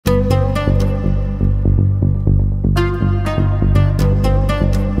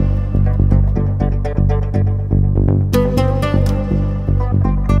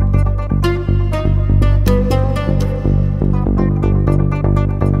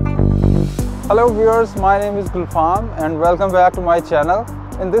Hello viewers, my name is Gulfam and welcome back to my channel.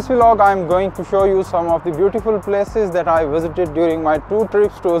 In this vlog I am going to show you some of the beautiful places that I visited during my two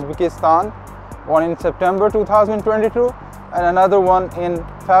trips to Uzbekistan, one in September 2022 and another one in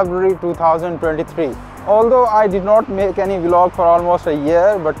February 2023. Although I did not make any vlog for almost a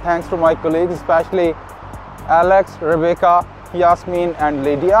year, but thanks to my colleagues, especially Alex, Rebecca, Yasmin and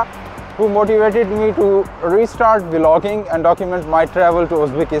Lydia, who motivated me to restart vlogging and document my travel to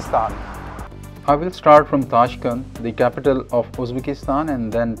Uzbekistan. I will start from Tashkent, the capital of Uzbekistan,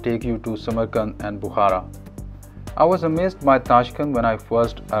 and then take you to Samarkand and Bukhara. I was amazed by Tashkent when I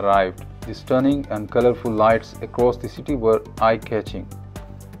first arrived. The stunning and colorful lights across the city were eye-catching.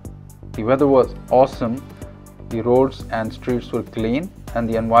 The weather was awesome, the roads and streets were clean, and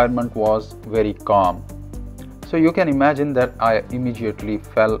the environment was very calm. So you can imagine that I immediately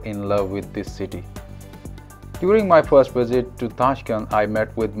fell in love with this city. During my first visit to Tashkent, I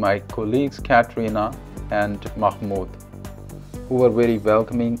met with my colleagues Katrina and Mahmoud, who were very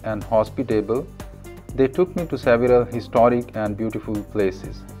welcoming and hospitable. They took me to several historic and beautiful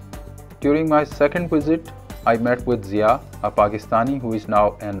places. During my second visit, I met with Zia, a Pakistani who is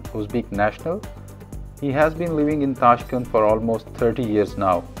now an Uzbek national. He has been living in Tashkent for almost 30 years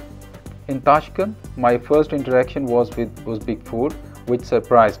now. In Tashkent, my first interaction was with Uzbek food, which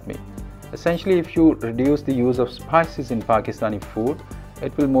surprised me. Essentially, if you reduce the use of spices in Pakistani food,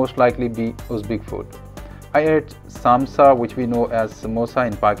 it will most likely be Uzbek food. I ate samsa, which we know as samosa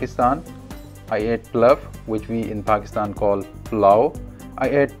in Pakistan. I ate plaf, which we in Pakistan call pulao. I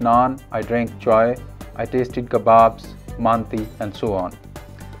ate naan, I drank chai, I tasted kebabs, manti and so on.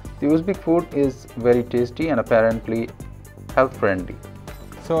 The Uzbek food is very tasty and apparently health friendly.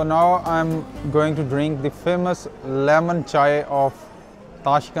 So now I'm going to drink the famous lemon chai of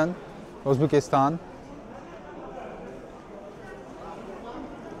Tashkent, Uzbekistan.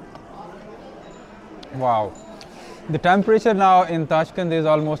 Wow, the temperature now in Tashkent is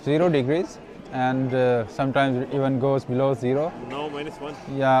almost 0 degrees and sometimes it even goes below 0. No, -1.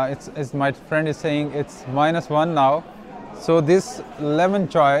 Yeah, it's my friend is saying it's -1 now. So this lemon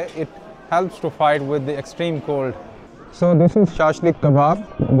chai, it helps to fight with the extreme cold. So this is shashlik kebab,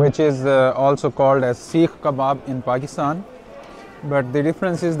 which is also called as Sikh kebab in Pakistan. But the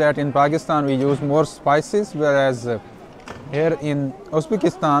difference is that in Pakistan we use more spices, whereas here in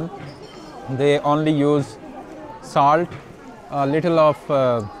Uzbekistan they only use salt, a little of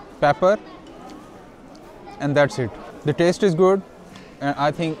pepper, and that's it. The taste is good, and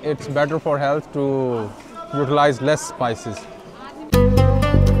I think it's better for health to utilize less spices.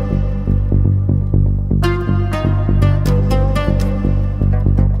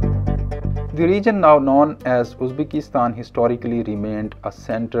 The region now known as Uzbekistan historically remained a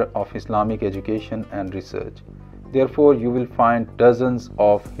center of Islamic education and research. Therefore, you will find dozens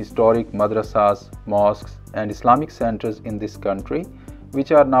of historic madrasas, mosques and Islamic centers in this country,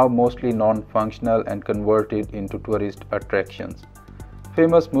 which are now mostly non-functional and converted into tourist attractions.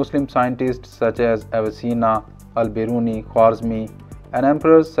 Famous Muslim scientists such as Avicenna, Al-Biruni, Khwarizmi and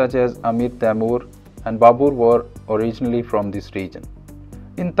emperors such as Amir Temur and Babur were originally from this region.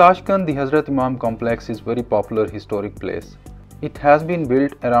 In Tashkent, the Hazrat Imam complex is a very popular historic place. It has been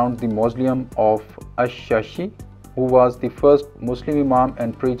built around the mausoleum of Ash-Shashi, who was the first Muslim Imam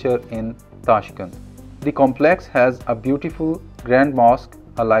and preacher in Tashkent. The complex has a beautiful grand mosque,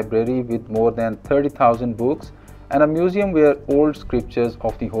 a library with more than 30,000 books, and a museum where old scriptures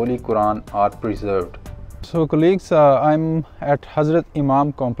of the Holy Quran are preserved. So colleagues, I'm at Hazrat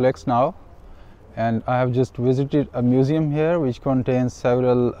Imam complex now. And I have just visited a museum here which contains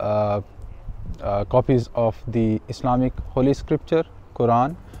several copies of the Islamic holy scripture,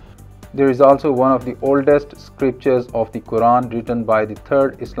 Quran. There is also one of the oldest scriptures of the Quran written by the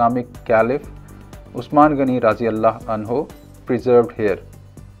third Islamic Caliph, Usman Ghani Raziallah Anhu, preserved here.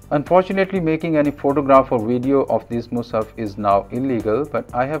 Unfortunately, making any photograph or video of this Musaf is now illegal, but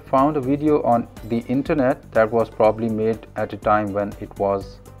I have found a video on the internet that was probably made at a time when it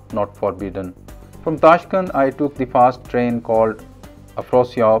was not forbidden. From Tashkent, I took the fast train called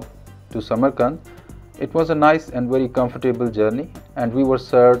Afrosiyab to Samarkand. It was a nice and very comfortable journey, and we were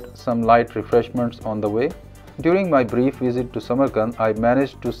served some light refreshments on the way. During my brief visit to Samarkand, I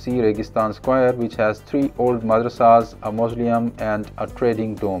managed to see Registan Square, which has 3 old madrasas, a mausoleum and a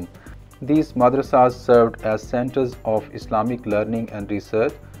trading dome. These madrasas served as centers of Islamic learning and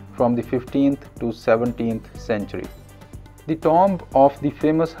research from the 15th to 17th century. The tomb of the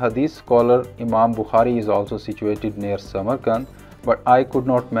famous Hadith scholar Imam Bukhari is also situated near Samarkand, but I could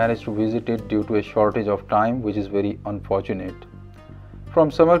not manage to visit it due to a shortage of time, which is very unfortunate. From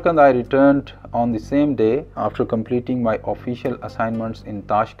Samarkand, I returned on the same day. After completing my official assignments in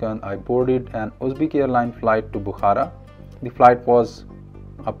Tashkent, I boarded an Uzbek airline flight to Bukhara. The flight was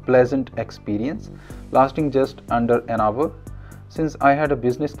a pleasant experience, lasting just under an hour. Since I had a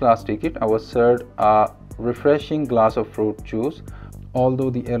business class ticket, I was served a refreshing glass of fruit juice. Although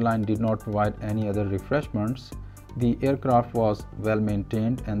the airline did not provide any other refreshments, the aircraft was well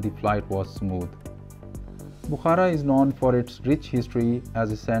maintained and the flight was smooth. Bukhara is known for its rich history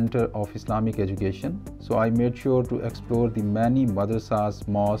as a center of Islamic education, so I made sure to explore the many madrasas,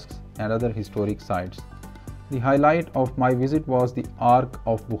 mosques, and other historic sites. The highlight of my visit was the Ark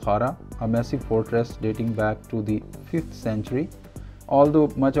of Bukhara, a massive fortress dating back to the 5th century.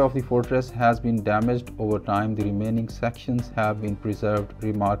 Although much of the fortress has been damaged over time, the remaining sections have been preserved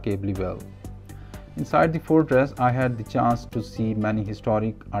remarkably well. Inside the fortress, I had the chance to see many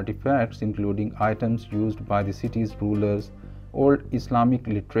historic artifacts, including items used by the city's rulers, old Islamic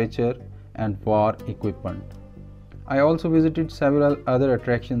literature, and war equipment. I also visited several other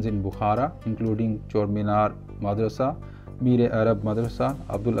attractions in Bukhara, including Chorminar Madrasa, Mir Arab Madrasa,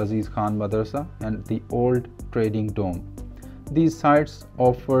 Abdul Aziz Khan Madrasa, and the Old Trading Dome. These sites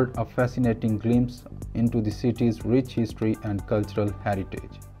offered a fascinating glimpse into the city's rich history and cultural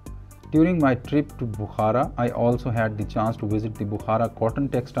heritage. During my trip to Bukhara, I also had the chance to visit the Bukhara Cotton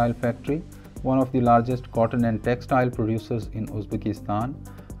Textile Factory, one of the largest cotton and textile producers in Uzbekistan.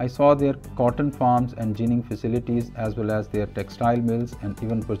 I saw their cotton farms and ginning facilities as well as their textile mills, and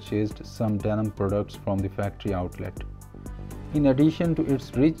even purchased some denim products from the factory outlet. In addition to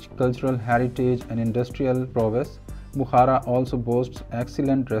its rich cultural heritage and industrial prowess, Bukhara also boasts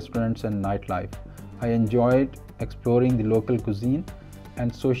excellent restaurants and nightlife. I enjoyed exploring the local cuisine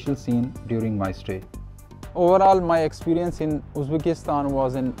and social scene during my stay. Overall, my experience in Uzbekistan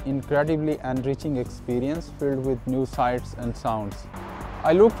was an incredibly enriching experience filled with new sights and sounds.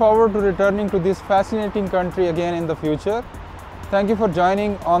 I look forward to returning to this fascinating country again in the future. Thank you for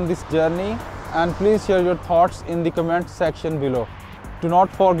joining on this journey, and please share your thoughts in the comment section below. Do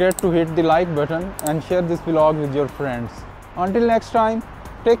not forget to hit the like button and share this vlog with your friends. Until next time,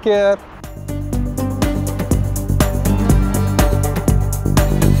 take care.